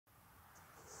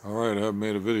Alright, I haven't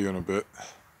made a video in a bit.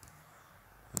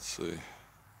 Let's see.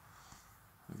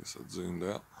 I guess I zoomed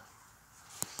out.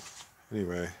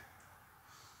 Anyway,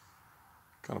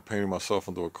 kind of painted myself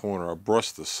into a corner. I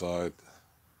brushed this side.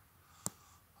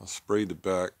 I sprayed the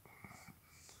back.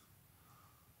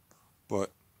 But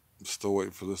I'm still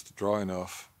waiting for this to dry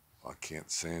enough. I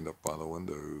can't sand up by the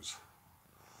windows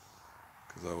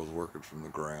because I was working from the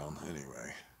ground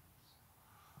anyway.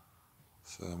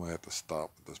 So I might have to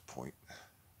stop at this point.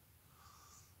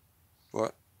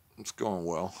 But it's going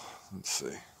well. Let's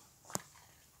see.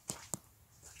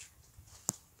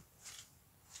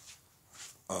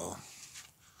 I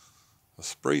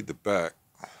sprayed the back.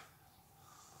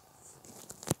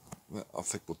 I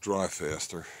think will dry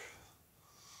faster.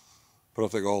 But I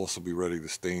think all this will be ready to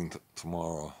stain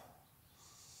tomorrow.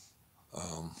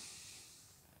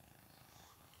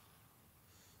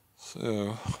 So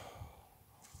I'm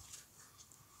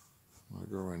going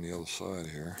to go around the other side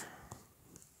here.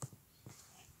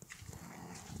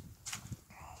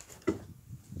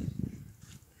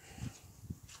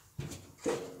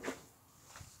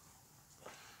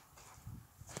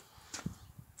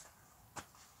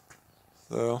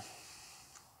 So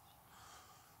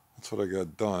that's what I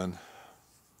got done.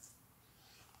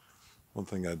 One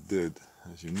thing I did,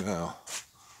 as you know,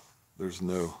 there's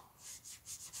no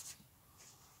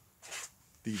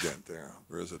dent there.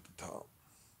 There is at the top.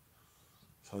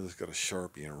 So I just got a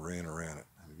Sharpie and ran around it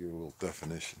to give it a little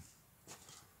definition.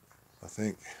 I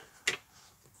think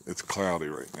it's cloudy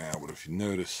right now, but if you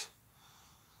notice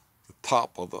the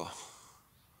top of the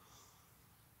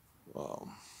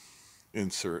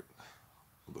insert,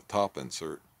 the top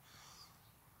insert,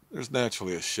 there's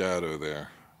naturally a shadow there.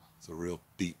 It's a real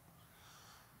deep,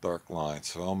 dark line.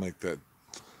 So I'll make that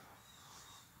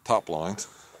top line.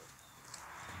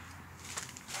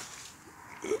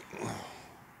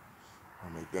 I'll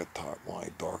make that top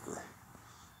line darker.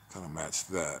 Kind of match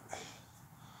that.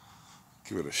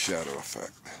 Give it a shadow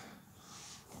effect.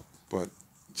 But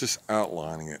just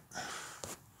outlining it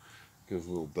gives a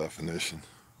little definition.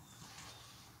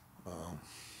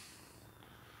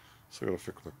 So I gotta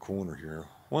fix the corner here.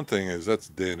 One thing is that's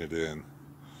dented in.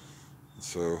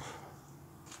 So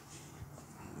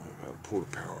if I pull the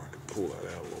power, I can pull that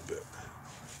out a little bit.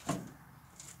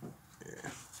 Yeah,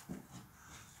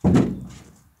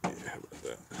 how about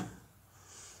that?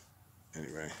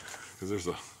 Anyway, because there's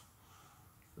a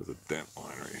dent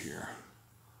line right here.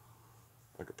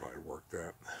 I could probably work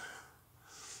that.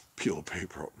 Peel the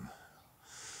paper up.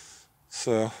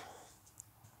 So,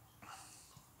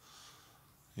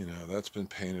 you know, that's been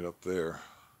painted up there.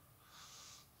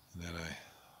 And then I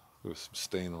put some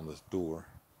stain on this door.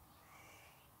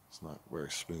 It's not very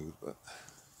smooth, but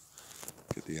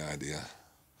get the idea.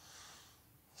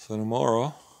 So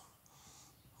tomorrow,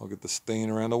 I'll get the stain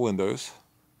around the windows,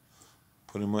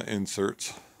 put in my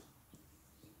inserts.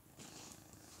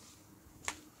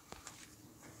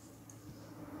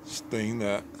 Stain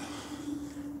that.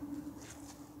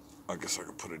 I guess I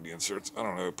could put in the inserts. I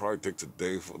don't know, it probably takes a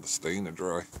day for the stain to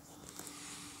dry.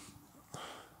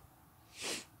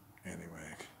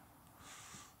 Anyway,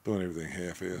 doing everything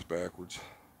half-ass backwards.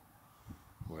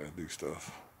 The way I do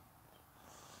stuff.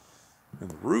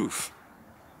 And the roof.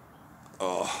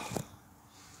 The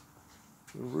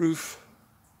roof,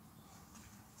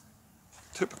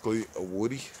 typically a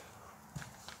Woody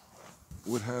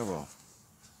would have a,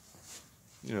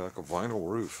 you know, like a vinyl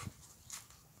roof.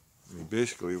 I mean,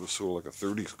 basically it was sort of like a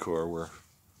 30s car where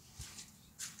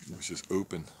it was just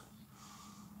open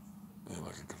and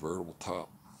like a convertible top.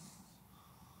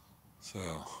 So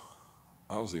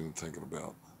I was even thinking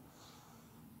about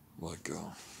like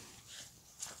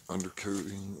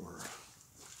undercoating or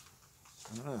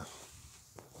I don't know.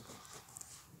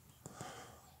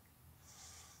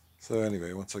 So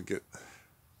anyway, once I get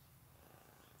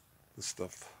this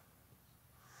stuff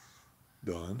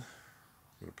done,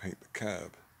 I'm going to paint the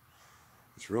cab.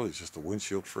 It's really just a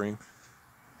windshield frame.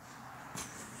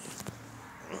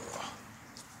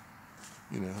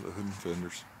 You know, the hood and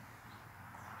fenders.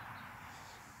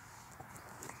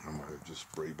 I might have just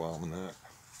spray bombing that.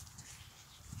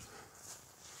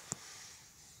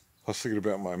 I was thinking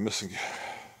about my missing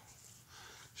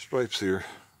stripes here.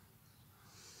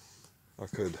 I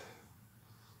could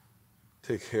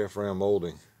take half round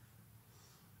molding,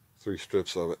 3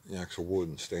 strips of it, the actual wood,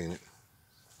 and stain it,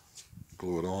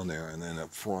 glue it on there, and then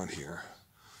up front here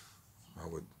I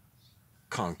would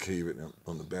concave it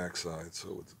on the back side so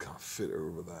it would kind of fit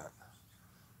over that.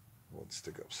 It wouldn't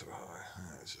stick up so high.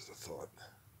 It's just a thought.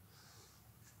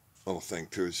 Other thing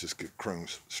too is just get chrome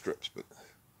strips, but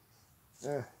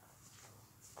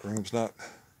chrome's not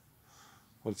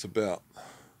what it's about.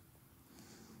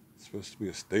 supposed to be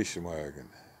a station wagon.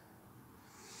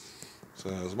 So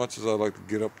as much as I'd like to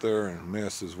get up there and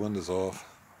mask those windows off,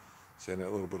 sand that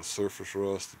little bit of surface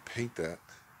rust, and paint that,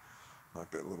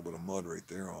 knock that little bit of mud right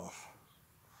there off,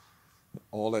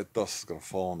 all that dust is going to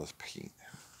fall on this paint.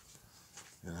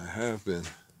 And I have been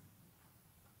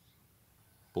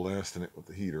blasting it with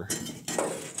the heater.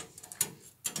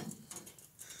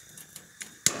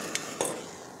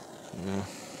 Yeah.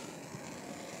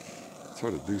 It's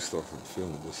hard to do stuff and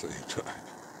film at the same time.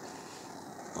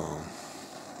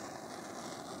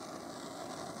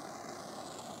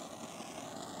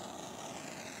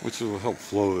 Which will help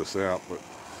flow this out, but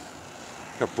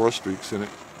got brush streaks in it.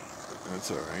 That's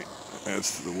alright.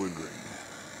 Adds to the wood grain.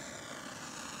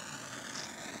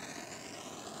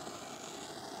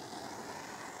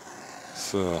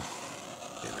 So,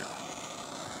 you know,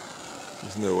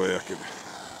 there's no way I could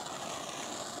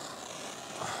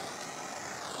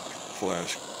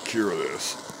flash cure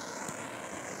this.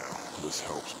 You know, this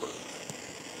helps, but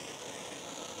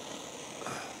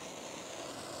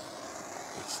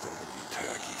it's still going to be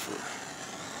tacky for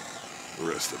the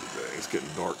rest of the day. It's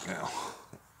getting dark now.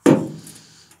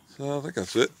 So I think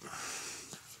that's it.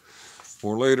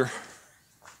 More later.